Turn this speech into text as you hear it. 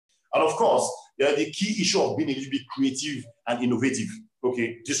And of course, the key issue of being a little bit creative and innovative.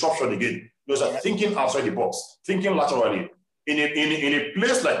 Okay, disruption again. Those are thinking outside the box, thinking laterally. In a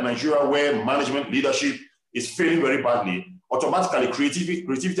place like Nigeria where management leadership is failing very badly, automatically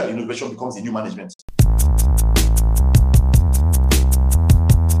creativity and innovation becomes the new management.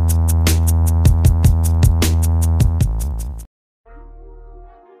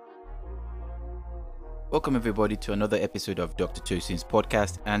 Welcome everybody to another episode of Dr. Tosin's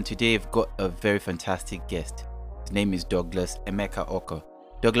podcast, and today I've got a very fantastic guest. His name is Douglas Emeka Oko.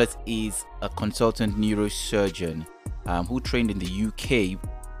 Douglas is a consultant neurosurgeon who trained in the UK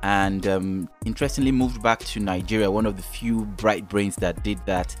and interestingly moved back to Nigeria, one of the few bright brains that did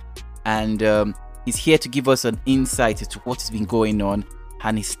that. And he's here to give us an insight as to what has been going on,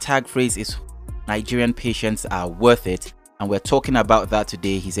 and his tag phrase is Nigerian patients are worth it. And we're talking about that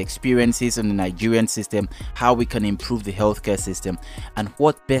today, his experiences in the Nigerian system, how we can improve the healthcare system, and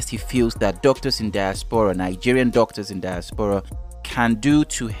what best he feels that doctors in diaspora, Nigerian doctors in diaspora, can do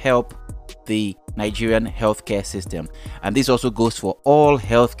to help the Nigerian healthcare system. And this also goes for all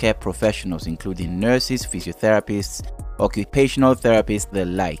healthcare professionals, including nurses, physiotherapists, occupational therapists, the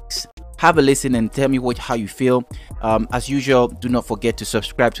likes. Have a listen and tell me how you feel. As usual, do not forget to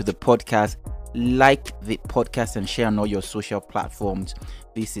subscribe to the podcast, like the podcast, and share on all your social platforms.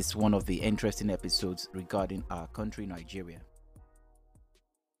 This is one of the interesting episodes regarding our country, Nigeria.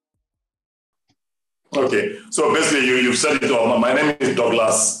 Okay, so basically you've said it all. My name is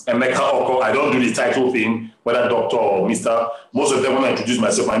Douglas Emeka Oko. I don't do the title thing, whether doctor or mister. Most of them, when I introduce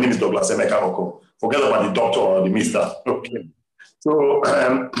myself, my name is Douglas Emeka Oko. Forget about the doctor or the mister. Okay. So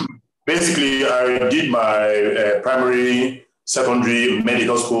basically I did my primary, secondary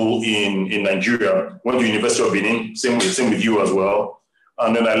medical school in Nigeria, went to University of Benin, same with you as well.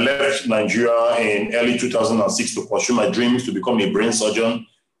 And then I left Nigeria in early 2006 to pursue my dreams to become a brain surgeon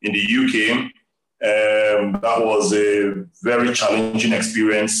in the UK. That was a very challenging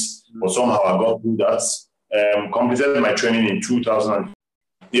experience, but somehow I got through that. Completed my training in 2000.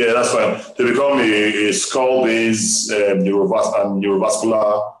 Yeah, that's fine. To become a skull-based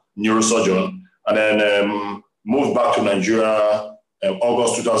neurovascular neurosurgeon. And then moved back to Nigeria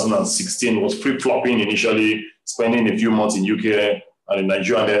August 2016, was flip-flopping initially, spending a few months in UK and in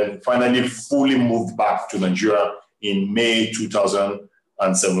Nigeria, and then finally fully moved back to Nigeria in May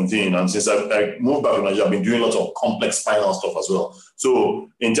 2017. And since I moved back to Nigeria, I've been doing lots of complex spinal stuff as well. So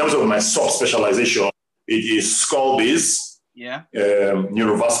in terms of my sub-specialization, it is skull-based,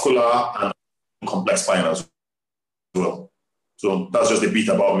 neurovascular, and complex spine as well. So that's just a bit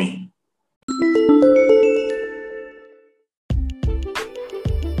about me.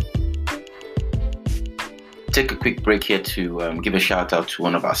 Take a quick break here to give a shout out to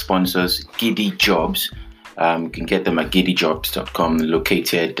one of our sponsors, Giddy Jobs. You can get them at giddijobs.com,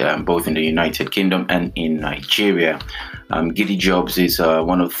 located both in the United Kingdom and in Nigeria. Giddy Jobs is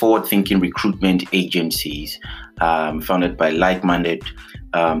one of forward-thinking recruitment agencies founded by like-minded,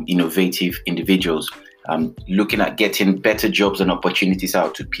 innovative individuals. Looking at getting better jobs and opportunities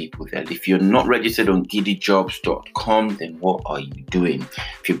out to people there. If you're not registered on giddijobs.com, then what are you doing?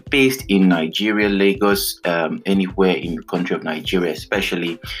 If you're based in Nigeria, Lagos, anywhere in the country of Nigeria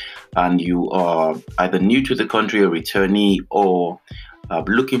especially, and you are either new to the country or returnee or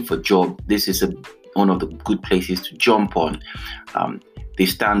looking for a job, this is one of the good places to jump on. They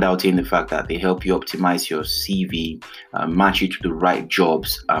stand out in the fact that they help you optimize your CV, match you to the right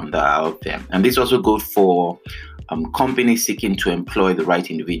jobs that are out there. And this also goes for companies seeking to employ the right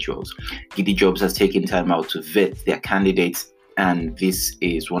individuals. Giddy Jobs has taken time out to vet their candidates, and this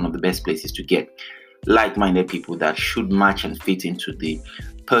is one of the best places to get like-minded people that should match and fit into the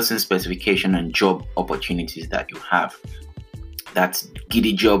person specification and job opportunities that you have. That's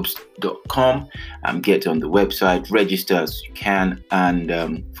giddijobs.com. Get on the website, register as you can,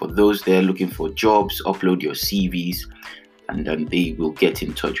 and for those there looking for jobs, upload your CVs, and then they will get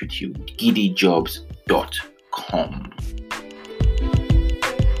in touch with you. giddijobs.com.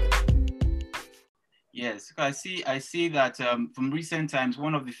 Yes, I see that from recent times,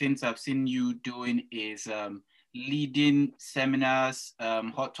 one of the things I've seen you doing is leading seminars,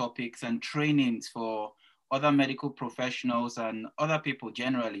 hot topics, and trainings for other medical professionals and other people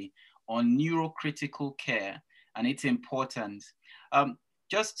generally on neurocritical care and its importance.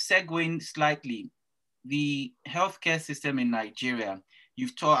 Just segueing slightly, the healthcare system in Nigeria,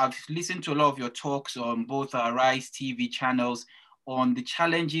 I've listened to a lot of your talks on both our Rise TV channels on the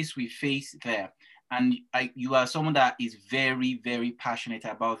challenges we face there. And you are someone that is very, very passionate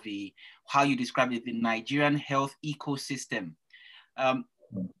about how you described it, the Nigerian health ecosystem.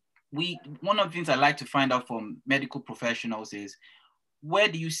 One of the things I like to find out from medical professionals is where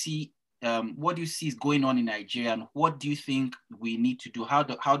do you see what do you see is going on in Nigeria, and what do you think we need to do? How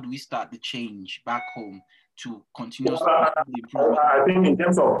do we start the change back home to continuously improve? I think in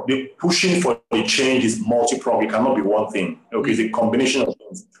terms of the pushing for the change is multi-pronged. It cannot be one thing. Okay, it's a combination of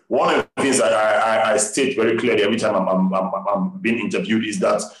things. One of the things that I state very clearly every time I'm being interviewed is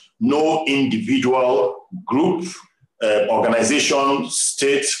that no individual, group, organization,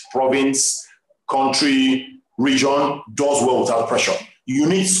 state, province, country, region does well without pressure. You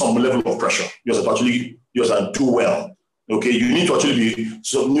need some level of pressure just to actually do well. Okay, you need to actually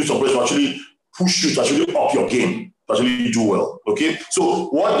to actually push you to actually up your game to actually do well. Okay, so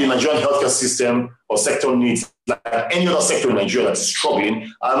what the Nigerian healthcare system or sector needs, like any other sector in Nigeria that is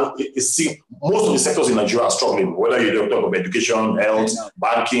struggling, and most of the sectors in Nigeria are struggling. Whether you talk about education, health,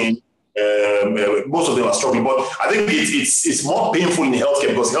 banking, most of them are struggling. But I think it's more painful in healthcare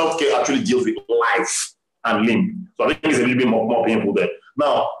because healthcare actually deals with life and limb. So I think it's a little bit more painful there.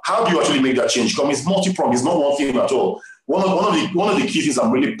 Now, how do you actually make that change? Because it's multi-pronged. It's not one thing at all. One of the key things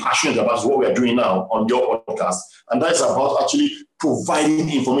I'm really passionate about is what we are doing now on your podcast, and that is about actually providing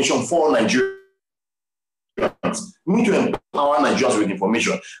information for Nigerians. We need to empower Nigerians with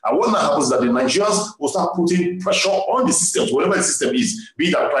information. And what now happens is that the Nigerians will start putting pressure on the systems, whatever the system is, be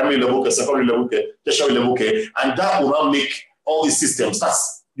it at primary level care, secondary level care, tertiary level care, and that will now make all these systems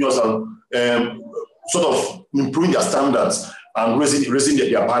sort of improving their standards and raising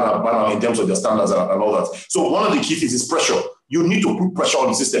their banner in terms of their standards and all that. So one of the key things is pressure. You need to put pressure on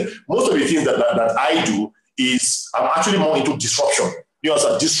the system. Most of the things that I do is I'm actually more into disruption.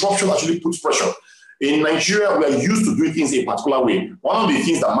 Disruption actually puts pressure. In Nigeria, we are used to doing things a particular way. One of the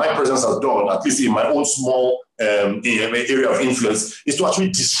things that my presence has done, at least in my own small area of influence, is to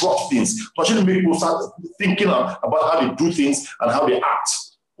actually disrupt things, to actually make people start thinking about how they do things and how they act.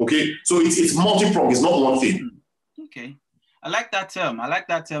 Okay, so it's multi-pronged. It's not one thing. Okay. I like that term. I like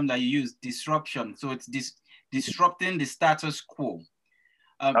that term that you use, disruption. So it's disrupting the status quo.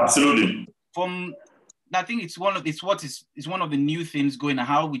 Absolutely. I think it's one of the new things going on.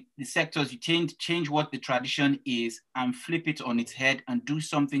 How the sectors you change what the tradition is and flip it on its head and do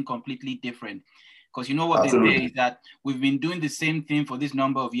something completely different. Because you know what Absolutely. They say is that we've been doing the same thing for this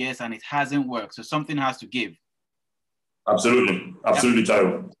number of years and it hasn't worked. So something has to give. Absolutely,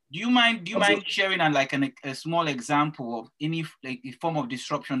 Tyro. Do you mind sharing a small example of any a form of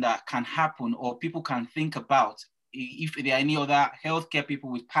disruption that can happen or people can think about if there are any other healthcare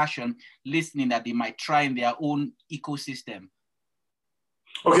people with passion listening that they might try in their own ecosystem?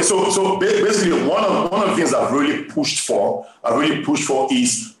 Okay, so basically one of the things I've really pushed for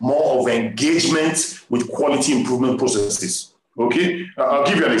is more of engagement with quality improvement processes. Okay, I'll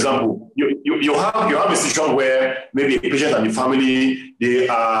give you an example. You have a situation where maybe a patient and the family they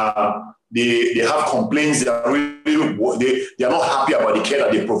have complaints. They are not happy about the care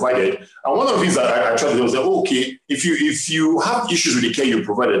that they provided. And one of the things that I tried to do was that okay, if you have issues with the care you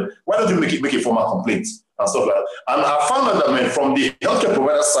provided, why don't you make a formal complaint and stuff like that? And I found out that from the healthcare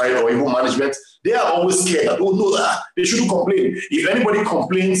provider side or even management, they are always scared that they shouldn't complain. If anybody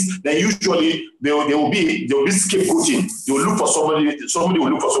complains, then usually there will be scapegoating. They will look for somebody will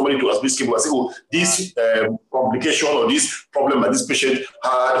look for somebody to be scapegoat and say, this complication or this problem that this patient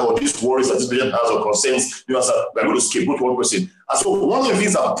had or this worries that this patient has or concerns, we're going to scapegoat one person. And so one of the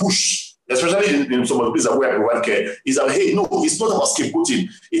things that push, especially in some of the places where I provide care, is that, hey, no, it's not about scapegoating.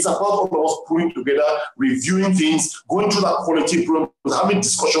 It's about all of us pulling together, reviewing things, going through that quality improvement, having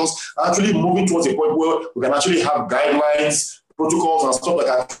discussions, actually moving towards a point where we can actually have guidelines, protocols, and stuff that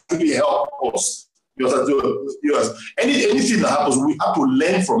can actually help us. Anything that happens, we have to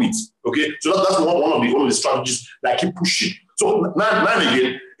learn from it. Okay, so that's one of the strategies that I keep pushing. So now and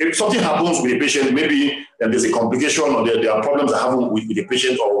again, if something happens with a patient, maybe there's a complication or there are problems that happen with the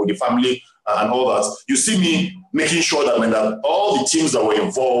patient or with the family and all that, you see me making sure that all the teams that were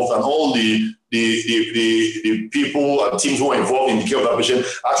involved and all the people and teams who were involved in the care of that patient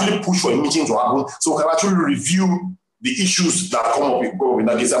actually push for a meeting to happen so we can actually review the issues that come up in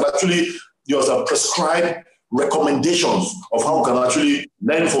that case and actually prescribe recommendations of how we can actually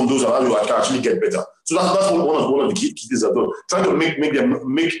learn from those and how we can actually get better. So that's one of the key things that do. Trying to make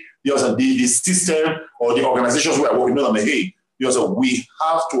the system or the organizations where I work with hey, we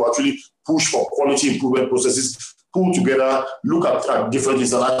have to actually push for quality improvement processes, pull together, look at different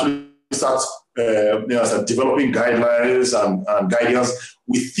things and actually start developing guidelines and guidance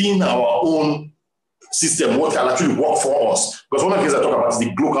within our own system, what can actually work for us. Because one of the things I talk about is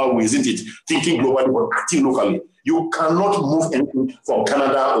the global way, isn't it? Thinking globally but acting locally. You cannot move anything from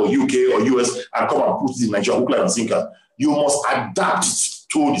Canada or UK or US and come and put it in Nigeria, hook, line, and sinker. You must adapt it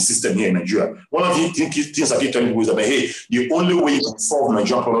to the system here in Nigeria. One of the things I keep telling people is that, hey, the only way you can solve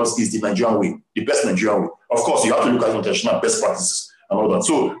Nigerian problems is the Nigerian way, the best Nigerian way. Of course, you have to look at international best practices and all that.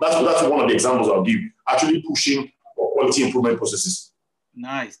 So that's one of the examples I'll give, actually pushing for quality improvement processes.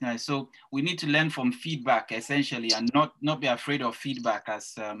 Nice. So we need to learn from feedback, essentially, and not be afraid of feedback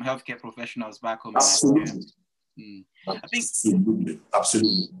as healthcare professionals back home. Absolutely. I think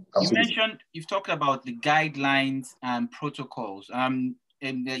Absolutely. You've talked about the guidelines and protocols. And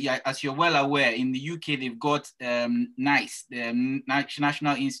as you're well aware, in the UK, they've got NICE, the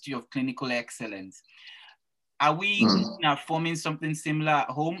National Institute of Clinical Excellence. Are we now forming something similar at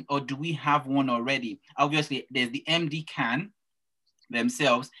home, or do we have one already? Obviously, there's the MD-CAN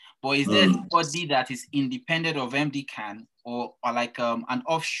themselves, but is there a body that is independent of MD-CAN or like an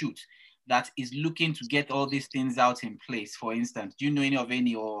offshoot that is looking to get all these things out in place? For instance, do you know any,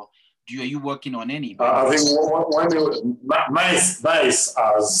 or are you working on any? I think NICE as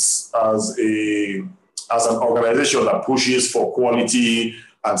an organization that pushes for quality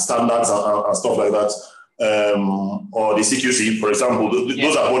and standards and stuff like that, or the CQC, for example,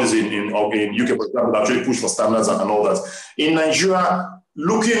 those are bodies in UK, for example, that actually push for standards and all that. In Nigeria,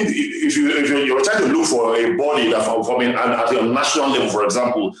 if you're trying to look for a body that at a national level, for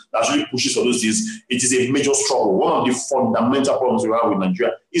example, that actually pushes for those things, it is a major struggle. One of the fundamental problems we have with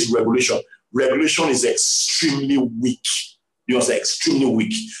Nigeria is regulation. Regulation is extremely weak. Extremely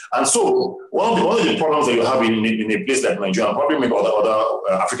weak. And so one of the problems that you have in a place like Nigeria, and probably maybe other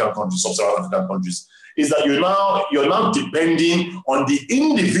African countries, sub-Saharan African countries, is that you're now depending on the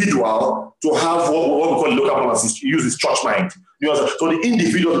individual to have what we call local policies, use his church mind. So the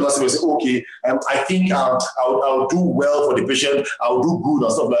individual will say, okay, I think I'll do well for the patient, I'll do good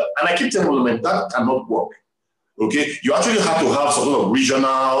and stuff like that. And I keep telling them that cannot work. Okay, you actually have to have some sort of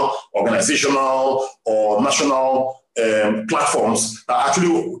regional, organizational, or national platforms that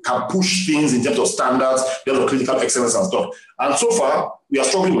actually can push things in terms of standards, in terms of clinical excellence and stuff. And so far, we are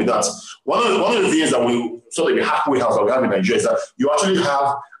struggling with that. One of the things that we sort of the halfway house that we have in Nigeria is that you actually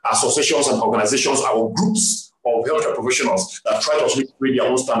have associations and organizations or groups of healthcare professionals that try to actually create their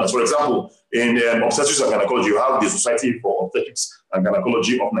own standards. For example, in obstetrics and gynecology, you have the Society for Obstetrics and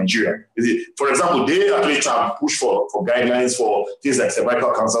Gynecology of Nigeria. For example, they actually try to push for guidelines for things like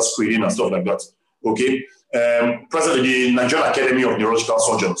cervical cancer screening and stuff like that. Okay. Presently, the Nigerian Academy of Neurological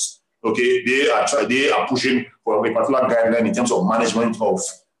Surgeons, okay, they are pushing for a particular guideline in terms of management of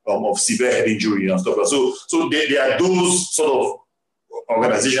severe head injury and stuff like that. So there are those sort of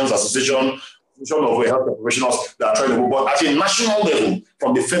organizations, associations of healthcare professionals that are trying to go, but at a national level,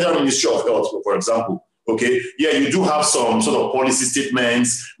 from the Federal Ministry of Health, for example, okay, yeah, you do have some sort of policy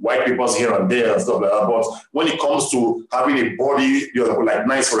statements, white papers here and there and stuff like that. But when it comes to having a body, like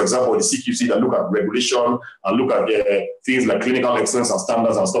NICE, for example, the CQC that look at regulation and look at things like clinical excellence and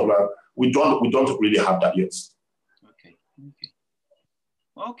standards and stuff like that, we don't really have that yet.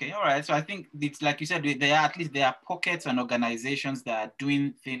 Okay, all right. So I think it's like you said, there are pockets and organizations that are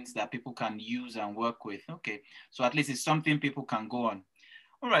doing things that people can use and work with. Okay, so at least it's something people can go on.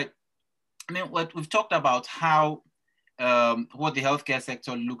 All right. I mean, we've talked about how what the healthcare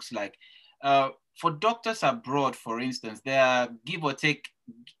sector looks like. For doctors abroad, for instance, there are, give or take,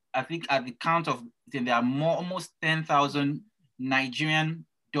 I think at the count of, there are almost 10,000 Nigerian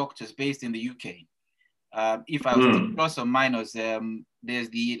doctors based in the UK. If I was to plus or minus, there's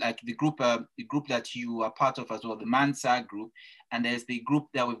the group that you are part of as well, the MANSA group, and there's the group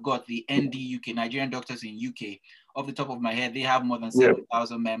that we've got, the ND UK, Nigerian Doctors in UK. Off the top of my head, they have more than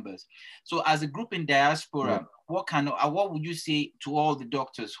 7,000 members. So as a group in diaspora, what would you say to all the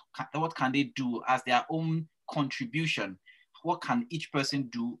doctors? What can they do as their own contribution? What can each person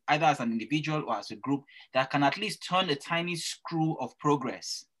do, either as an individual or as a group, that can at least turn a tiny screw of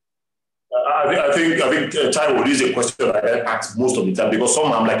progress? I think Taiwo, this is a question I get asked most of the time, because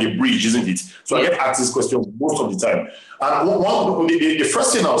somehow I'm like a bridge, isn't it? So I get asked this question most of the time. And the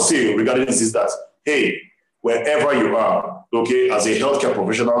first thing I'll say regarding this is that, hey, wherever you are, okay, as a healthcare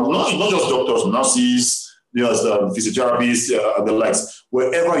professional, not just doctors, nurses, physiotherapists, and the likes,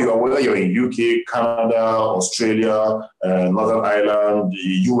 wherever you are, whether you're in UK, Canada, Australia, Northern Ireland, the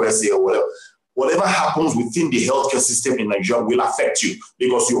USA, or whatever happens within the healthcare system in Nigeria will affect you,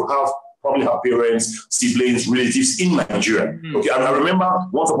 because you probably have parents, siblings, relatives in Nigeria. Okay, and I remember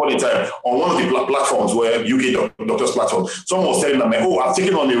once upon a time on one of the platforms, where UK doctors platform, someone was telling them, "Oh, I've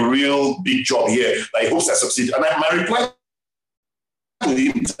taken on a real big job here. I hope I succeed." And my reply to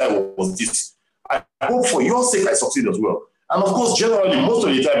him was this: I hope for your sake I succeed as well. And of course, generally, most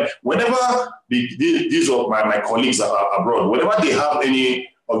of the time, whenever these are my colleagues are abroad, whenever they have any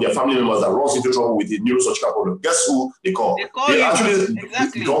of their family members that runs into trouble with a neurosurgical problem, guess who they call? They actually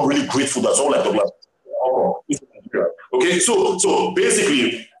become really grateful that someone like Douglas Okay, so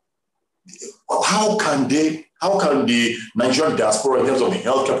basically, how can the Nigerian diaspora, in terms of the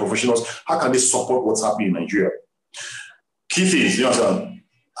healthcare professionals, how can they support what's happening in Nigeria? Key things, you know,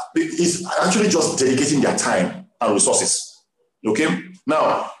 is actually just dedicating their time and resources. Okay,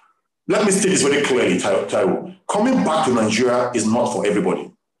 now let me state this very clearly, Taiwo. Coming back to Nigeria is not for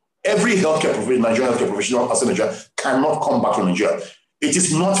everybody. Every Nigerian healthcare professional outside Nigeria cannot come back to Nigeria. It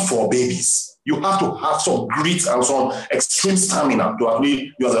is not for babies. You have to have some grit and some extreme stamina to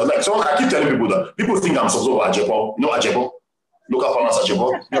actually, like, so I keep telling people that people think I'm some sort of Ajepo. You know Ajepo? Local farmers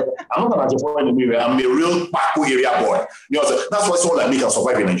Ajepo. I'm not an Ajepo in the mirror. I'm a real Baku area boy. You know, so that's why someone like me can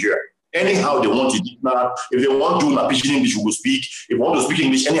survive in Nigeria. Anyhow they want it. Now, if they want to do Pidgin English, we will speak. If they want to speak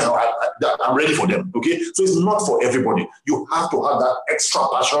English, anyhow, I'm ready for them. Okay, so it's not for everybody. You have to have that extra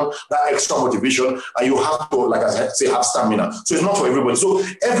passion, that extra motivation, and you have to, like I say, have stamina. So it's not for everybody. So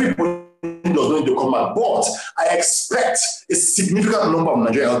everybody does not need to come back, but I expect a significant number of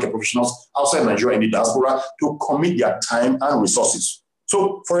Nigerian healthcare professionals outside Nigeria in the diaspora to commit their time and resources.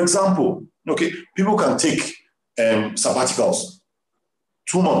 So, for example, okay, people can take sabbaticals.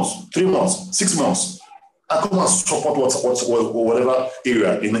 2 months, 3 months, 6 months, and come and support whatever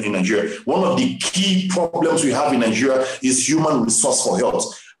area in Nigeria. One of the key problems we have in Nigeria is human resource for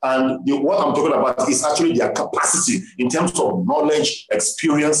health. And what I'm talking about is actually their capacity in terms of knowledge,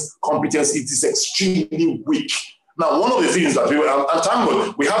 experience, competence. It is extremely weak. Now, one of the things that and thank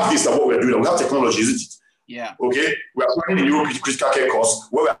God, we have this, that what we're doing, we have technology, isn't it? Yeah. Okay, we are planning a new critical care course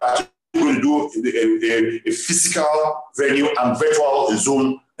where we're actually going to do a physical venue and virtual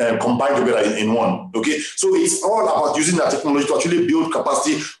zone combined together in one. Okay, so it's all about using that technology to actually build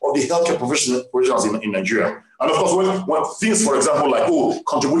capacity of the healthcare professionals in Nigeria. And of course, when things, for example, like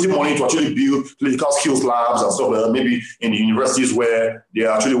contributing money to actually build clinical skills labs and stuff like that, maybe in the universities where they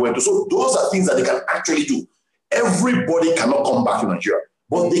actually went to. So those are things that they can actually do. Everybody cannot come back to Nigeria,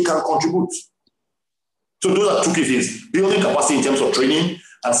 but they can contribute. So those are two key things: building capacity in terms of training,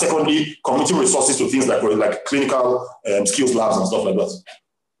 and secondly, committing resources to things like clinical skills labs and stuff like that.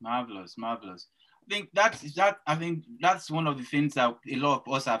 Marvelous, marvelous. I think that's one of the things that a lot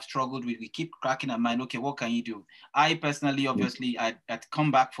of us have struggled with. We keep cracking our mind. Okay, what can you do? I personally, obviously, I'd come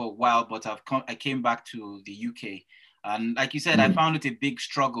back for a while, but I came back to the UK, and like you said, I found it a big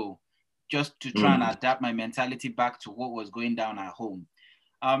struggle just to try and adapt my mentality back to what was going down at home.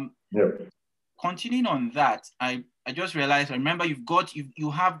 Continuing on that, I just realized, I remember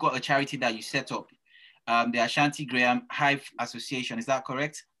you have got a charity that you set up, the Ashanti Graham Hive Association. Is that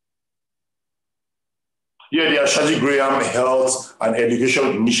correct? Yeah, the Ashanti Graham Health and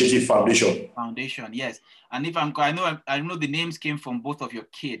Education Initiative Foundation. Foundation, yes. And if I know the names came from both of your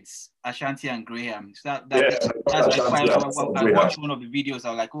kids, Ashanti and Graham. So that's I watched one of the videos.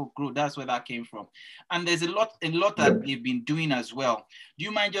 I was like, oh, cool, that's where that came from. And there's a lot that they've been doing as well. Do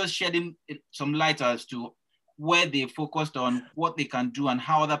you mind just shedding some light as to where they focused on, what they can do, and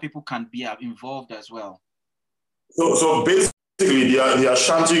how other people can be involved as well? So basically, the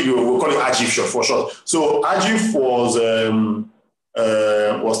Ashanti, we'll call it AGIF for short. So AGIF was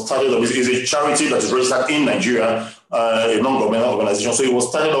started up, is a charity that is registered in Nigeria, a non-governmental organization. So it was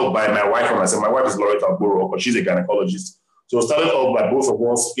started up by my wife and myself. My wife is Loretta Boro, but she's a gynecologist. So it was started up by both of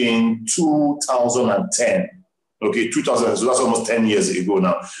us in 2010. Okay, 2000, so that's almost 10 years ago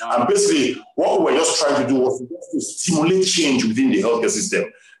now. And basically, what we were just trying to do was to stimulate change within the healthcare system.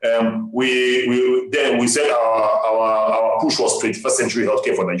 We said our push was 21st century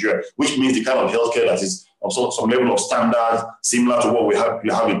healthcare for Nigeria, which means the kind of healthcare that is of some level of standard, similar to what we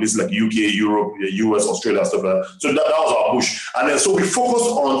have in places like UK, Europe, US, Australia, and stuff like that. So that was our push. And then, so we focused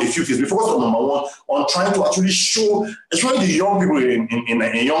on a few things. We focused on, number one, on trying to actually show, especially the young people in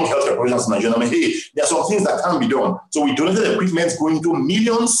young healthcare professionals in Nigeria, hey, there are some things that can be done. So we donated equipment going to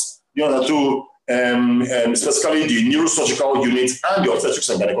millions, to specifically the neurosurgical unit and the obstetrics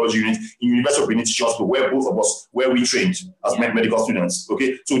and gynecology unit in University of Benin Teaching Hospital, where we trained as medical students.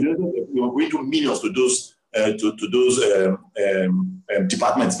 Okay, so we were going to millions to those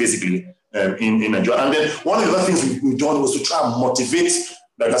departments basically in Nigeria. And then one of the other things we've done was to try and motivate,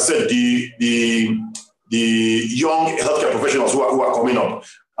 like I said, the young healthcare professionals who are coming up.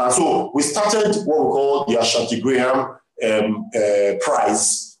 And so we started what we call the Ashanti Graham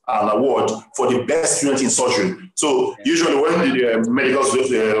Prize, an award for the best student in surgery. So usually when the medical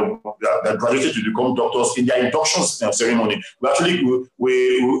students that graduated to become doctors, in their induction ceremony, we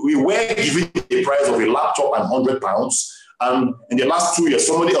were given a prize of a laptop and £100. And in the last 2 years,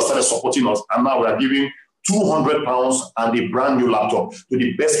 somebody else started supporting us, and now we are giving £200 and a brand new laptop to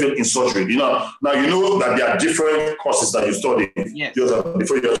the best field in surgery. Now you know that there are different courses that you study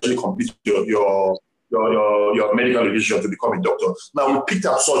before you actually complete your medical education to become a doctor. Now we picked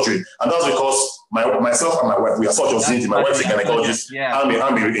up surgery, and that's because myself and my wife, we are surgeons. My wife's a gynecologist, I'm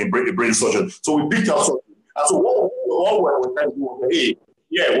a brain surgeon. So we picked up surgery. And so what we're trying to do was,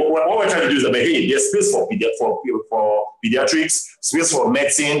 what we're trying to do is that, there's space for pediatrics, space for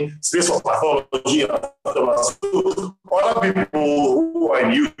medicine, space for pathology. So other people who are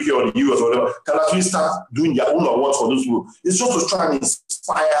in UK or the US or whatever can actually start doing their own awards for those people. It's just to try and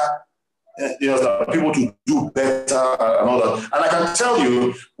inspire people to do better and all that. And I can tell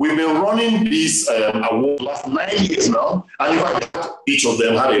you, we've been running this award the last 9 years now, and in fact, each of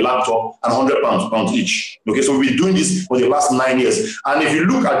them had a laptop and £100 each. Okay, so we've been doing this for the last 9 years. And if you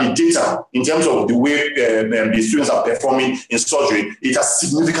look at the data in terms of the way the students are performing in surgery, it has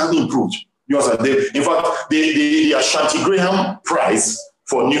significantly improved. You know, in fact, the Ashanti Graham Prize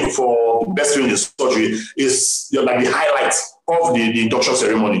for best student in surgery is like the highlight of the induction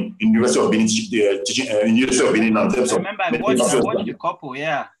ceremony in University of Benin, University of Benin. I remember I watched a couple,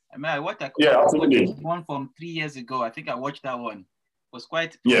 I watched a couple. Yeah, absolutely. One from 3 years ago. I think I watched that one. It was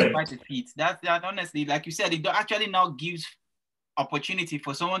quite a feat. That honestly, like you said, it actually now gives opportunity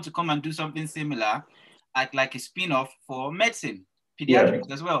for someone to come and do something similar, like a spin-off for medicine, pediatrics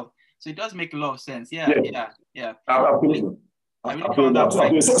as well. So it does make a lot of sense. Yeah. Absolutely. I really found that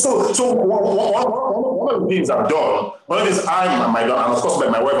so one of the things I've done, one of the things and of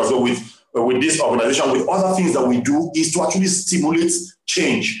course my wife as well with this organization, with other things that we do, is to actually stimulate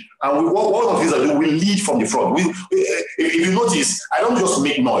change. And one of the things that we do, we lead from the front. If you notice, I don't just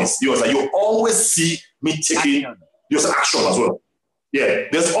make noise. You always see me taking action as well. Yeah,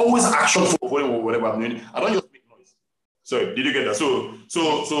 there's always action for whatever I'm doing. I don't just make noise. So did you get that? So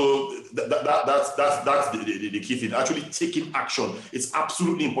that's the key thing. Actually taking action. It's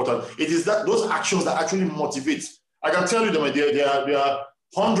absolutely important. It is those actions that actually motivate. I can tell you that there are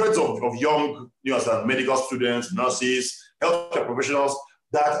hundreds of young medical students, nurses, healthcare professionals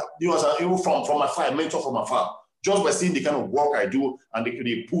that from afar, mentor from afar, just by seeing the kind of work I do and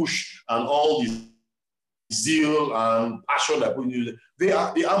the push and all the zeal and passion that they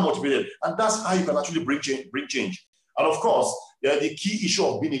are motivated, and that's how you can actually bring change. And of course, the key issue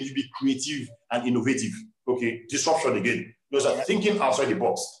of being able to be creative and innovative. Okay, disruption again. Thinking outside the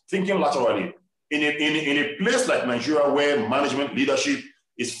box, thinking laterally. In a place like Nigeria where management leadership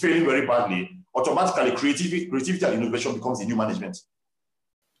is failing very badly, automatically creativity and innovation becomes the new management.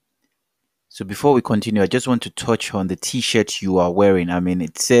 So before we continue, I just want to touch on the T-shirt you are wearing. I mean,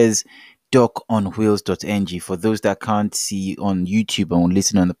 it says doconwheels.ng. For those that can't see on YouTube and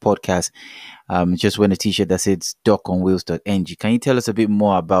listen on the podcast, just wearing a T-shirt that says doconwheels.ng. Can you tell us a bit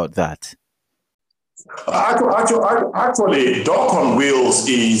more about that? Actually, Doc on Wheels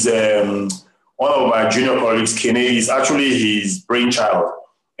is one of my junior colleagues, Kene, is actually his brainchild,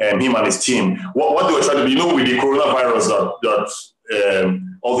 him and his team. What they were trying to do, with the coronavirus, that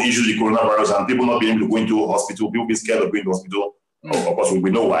all the issues with coronavirus and people not being able to go into hospital, people being scared of going to hospital, of course, we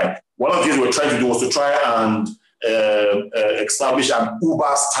know why. One of the things we were trying to do was to try and establish an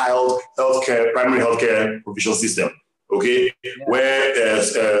Uber-styled primary healthcare provision system. Okay, where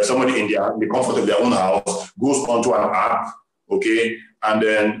somebody in the comfort of their own house goes onto an app, okay, and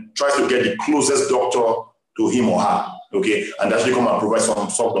then tries to get the closest doctor to him or her, okay, and actually come and provide some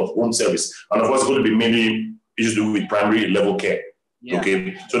sort of home service. And of course, it's going to be mainly issues to do with primary level care,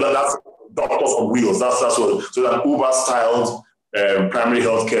 okay. So that's Doctors on Wheels. That's what. So that Uber-styled primary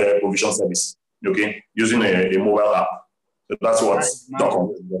healthcare provision service, okay, using a mobile app. So that's what Doc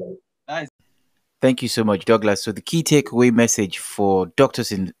on Wheels. Thank you so much, Douglas. So the key takeaway message for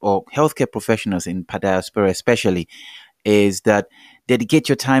doctors or healthcare professionals in diaspora especially is that dedicate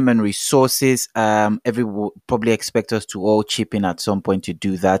your time and resources. Everyone probably expect us to all chip in at some point to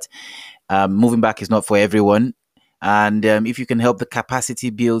do that. Moving back is not for everyone. And if you can help the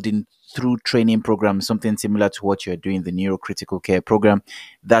capacity building through training programs, something similar to what you're doing, the neurocritical care program,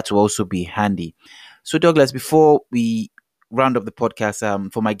 that will also be handy. So Douglas, before we round up the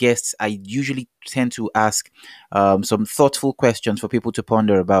podcast, for my guests, I usually tend to ask some thoughtful questions for people to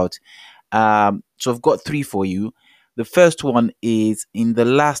ponder about. So I've got 3 for you. The first one is, in the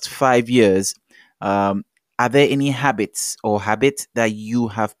last 5 years, are there any habits that you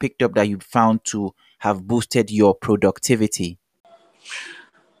have picked up that you found to have boosted your productivity?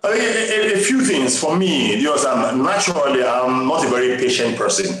 A few things for me, because naturally I'm not a very patient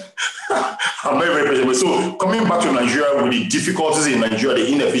person. I'm very patient. So coming back to Nigeria with the difficulties in Nigeria,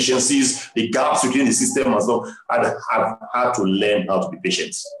 the inefficiencies, the gaps within the system and stuff, I've had to learn how to be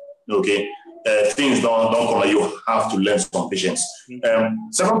patient. Okay, things don't come like you have to learn some patience.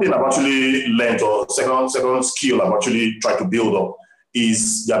 Second thing I've actually learned, or second skill I've actually tried to build up,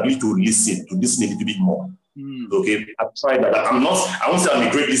 is the ability to listen a little bit more. Okay, I've tried that. I won't say I'm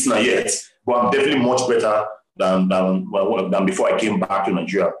a great listener yet, but I'm definitely much better than before I came back to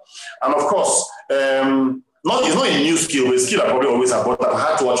Nigeria. And of course, it's not a new skill, but a skill I probably always have, but I've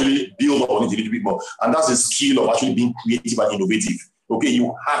had to actually build on it a little bit more. And that's the skill of actually being creative and innovative. Okay,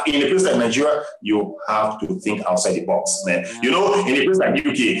 you have, in a place like Nigeria, you have to think outside the box, man. You know, in a place like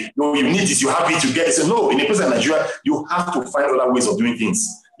UK, you need this, you have it, you get it. So no, in a place like Nigeria, you have to find other ways of doing things.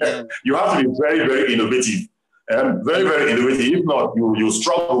 You have to be very, very innovative. Very, very innovative. If not, you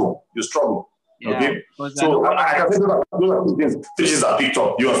struggle. You struggle. Yeah, okay. So I can say those are two things. Things that picked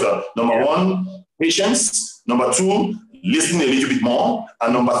up. You understand? Number one, patience. Number two, listening a little bit more.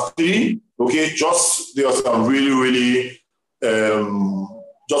 And number three, okay, just there are some really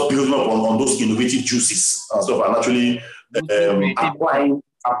just building up on those innovative juices and stuff, and actually applying.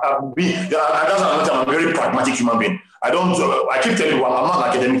 I'm a very pragmatic human being. I keep telling you, I'm not an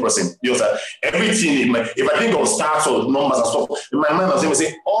academic person. You know, everything, if I think of stats or numbers and stuff, in my mind, I was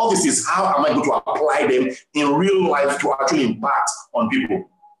saying, all this is how am I going to apply them in real life to actually impact on people.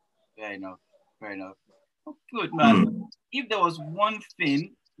 Fair enough. Oh, good, man. If there was one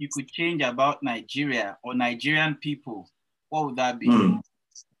thing you could change about Nigeria or Nigerian people, what would that be?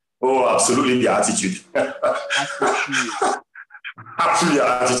 Oh, absolutely, the attitude.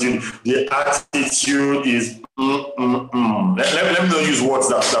 Absolutely, the attitude is let me not use words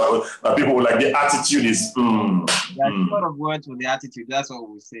that people would like. The attitude is There's a lot of words for the attitude. That's what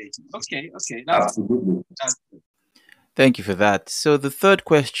we'll say. Okay. Absolutely. That's good. Thank you for that. So the third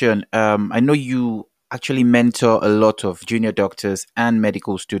question, I know you actually mentor a lot of junior doctors and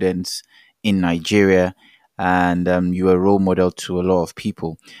medical students in Nigeria, and you're a role model to a lot of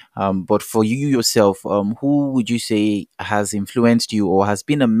people. But for you yourself, who would you say has influenced you or has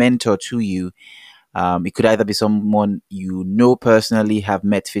been a mentor to you? It could either be someone you know personally, have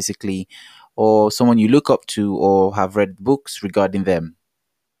met physically, or someone you look up to or have read books regarding them.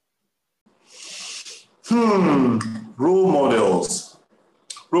 Role models.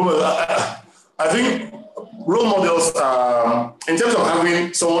 I think role models, in terms of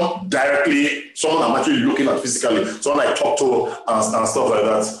having someone I'm actually looking at physically, someone I talk to and stuff like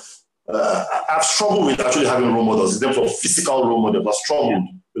that. I've struggled with actually having role models in terms of physical role models. I've struggled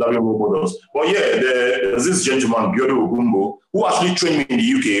with having role models. But yeah, there's this gentleman, Biodo Ogumbo, who actually trained me in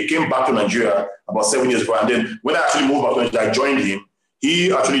the UK, came back to Nigeria about 7 years ago. And then when I actually moved back to Nigeria, I joined him.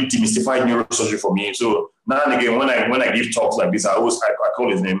 He actually demystified neurosurgery for me. So now and again, when I give talks like this, I call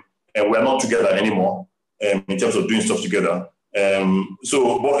his name, and we're not together anymore in terms of doing stuff together. But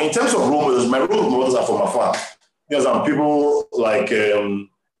in terms of role models, my role models are from afar. There's some people like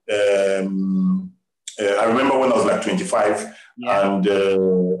I remember when I was like 25, and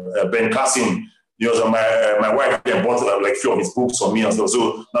Ben Kassim. My wife bought like a few of his books for me and stuff.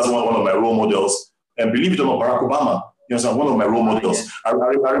 So that's one of my role models. And believe it or not, Barack Obama. One of my role models. I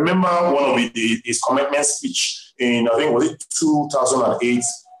remember one of his commencement speech in, I think, was it 2008,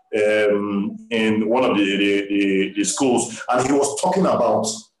 in one of the schools. And he was talking about,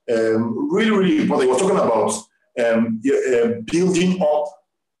 really important, he was talking about building up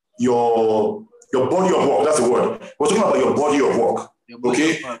your body of work. That's the word. He was talking about your body of work.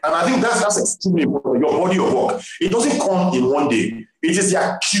 Okay? And I think that's extremely important, your body of work. It doesn't come in one day. It is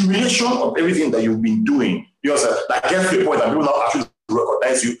the accumulation of everything that you've been doing. You know, that gets to the point that people now actually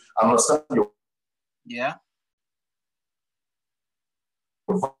recognize you and understand your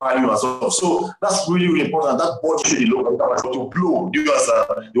value and stuff. So that's really, really important. That body should be looked at to blow. Do you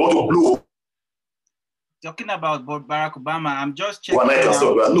understand? You want to blow. Talking about Barack Obama, I'm just checking.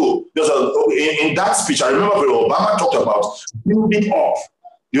 No, in that speech, I remember Obama talked about building up.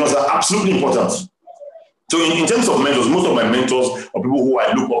 You know, that's absolutely important. So in terms of mentors, most of my mentors are people who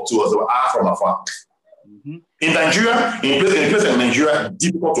I look up to as are from afar. In Nigeria, in a place like Nigeria,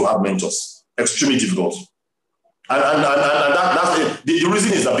 difficult to have mentors. Extremely difficult. And that's the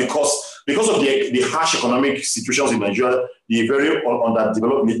reason is that because of the harsh economic situations in Nigeria, the very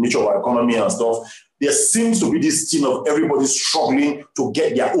underdeveloped nature of our economy and stuff, there seems to be this thing of everybody struggling to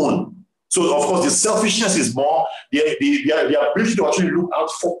get their own. So of course, the selfishness is more, the ability to actually look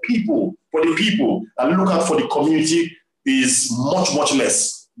out for the people, and look out for the community is much, much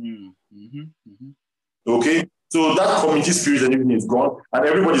less. Okay? So that community spirit and everything is gone, and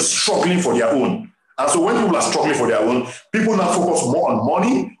everybody's struggling for their own. And so when people are struggling for their own, people now focus more on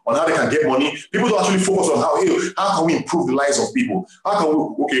money, on how they can get money. People don't actually focus on how can we improve the lives of people? How can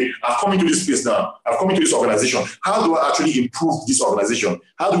we, okay, I've come into this place now. I've come into this organization. How do I actually improve this organization?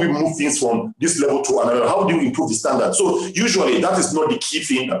 How do we move things from this level to another? How do we improve the standard? So usually that is not the key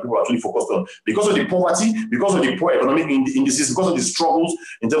thing that people are actually focused on. Because of the poverty, because of the poor economic indices, because of the struggles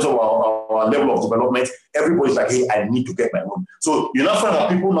in terms of our level of development, everybody's like, hey, I need to get my own. So you now find that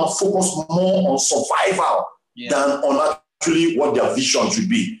people now focus more on survival than on actually what their vision should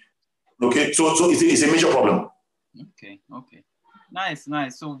be. Okay, so it's a major problem. Okay. Nice.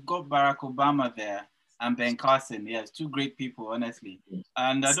 So we've got Barack Obama there and Ben Carson. Yes, two great people, honestly.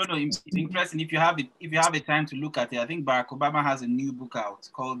 And I don't know, it's interesting if you have a time to look at it. I think Barack Obama has a new book out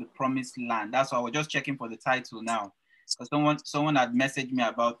called The Promised Land. That's why I was just checking for the title now. Because someone had messaged me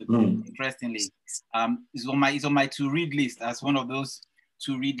about the book. Interestingly, it's on my to read list as one of those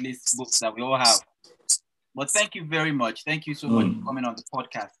to read list books that we all have. But thank you very much. Thank you so much for coming on the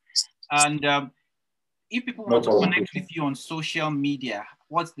podcast. And if people want to connect with you on social media,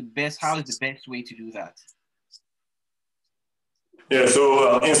 how is the best way to do that? Yeah,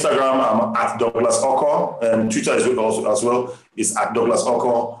 so Instagram, I'm at Douglas Oko, and Twitter is also as well. It's at Douglas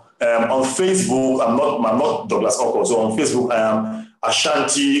Oko. On Facebook, I'm not Douglas Oko. So on Facebook, I am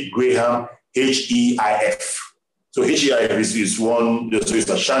Ashanti Graham, HEIF. So HEIF is one. So it's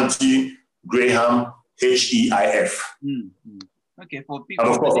Ashanti Graham, HEIF. Okay, for people.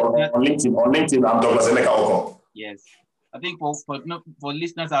 And of course, on LinkedIn, I'm Douglas Emeka Oko. Yes, I think for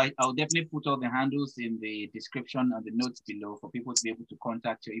listeners, I'll definitely put all the handles in the description and the notes below for people to be able to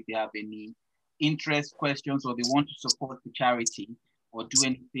contact you if they have any interest, questions, or they want to support the charity or do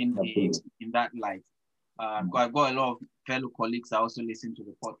anything in that light. I've got a lot of fellow colleagues that also listen to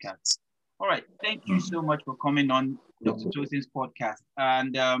the podcast. All right, thank you so much for coming on Dr. Tosin's podcast.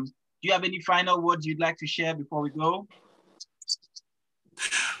 And do you have any final words you'd like to share before we go?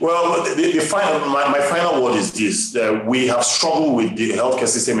 Well, my final word is this. We have struggled with the healthcare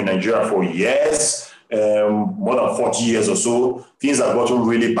system in Nigeria for years, more than 40 years or so. Things have gotten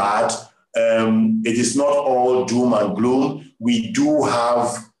really bad. It is not all doom and gloom. We do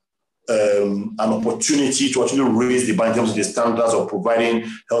have an opportunity to actually raise the bar in terms of the standards of providing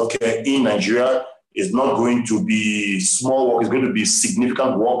healthcare in Nigeria. It's not going to be small work. It's going to be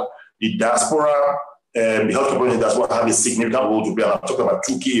significant work. The diaspora, the healthcare professionals in the diaspora have a significant role to play. And I'm talking about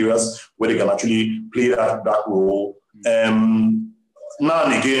two key areas where they can actually play that role. Now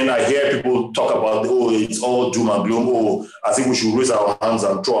and again, I hear people talk about, it's all doom and gloom. I think we should raise our hands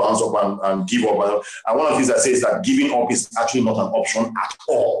and throw our hands up and give up. And one of the things I say is that giving up is actually not an option at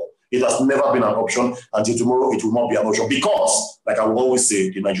all. It has never been an option. Until tomorrow, it will not be an option because, like I will always say,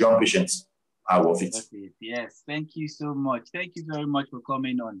 the Nigerian patients are worth it. Yes, thank you so much. Thank you very much for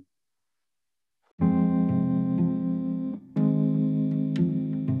coming on.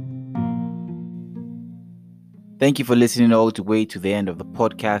 Thank you for listening all the way to the end of the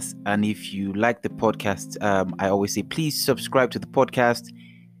podcast. And if you like the podcast, I always say, please subscribe to the podcast,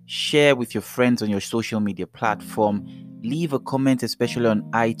 share with your friends on your social media platform, leave a comment, especially on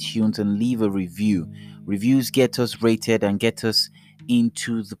iTunes, and leave a review. Reviews get us rated and get us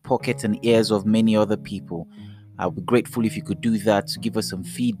into the pockets and ears of many other people. I'll be grateful if you could do that to give us some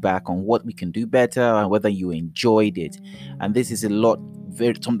feedback on what we can do better and whether you enjoyed it. And this is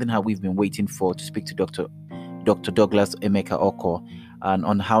something that we've been waiting for, to speak to Dr. Douglas Emeka Oko and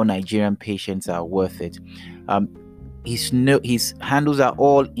on how Nigerian patients are worth it. His handles are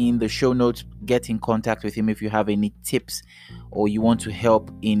all in the show notes. Get in contact with him if you have any tips or you want to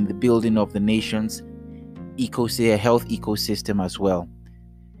help in the building of the nation's health ecosystem as well.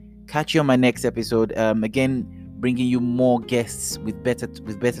 Catch you on my next episode. Again, bringing you more guests with better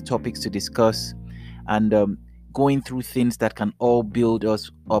topics to discuss and going through things that can all build us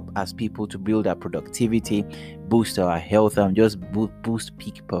up as people, to build our productivity, boost our health, and just boost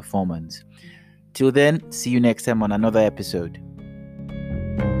peak performance. Till then, see you next time on another episode.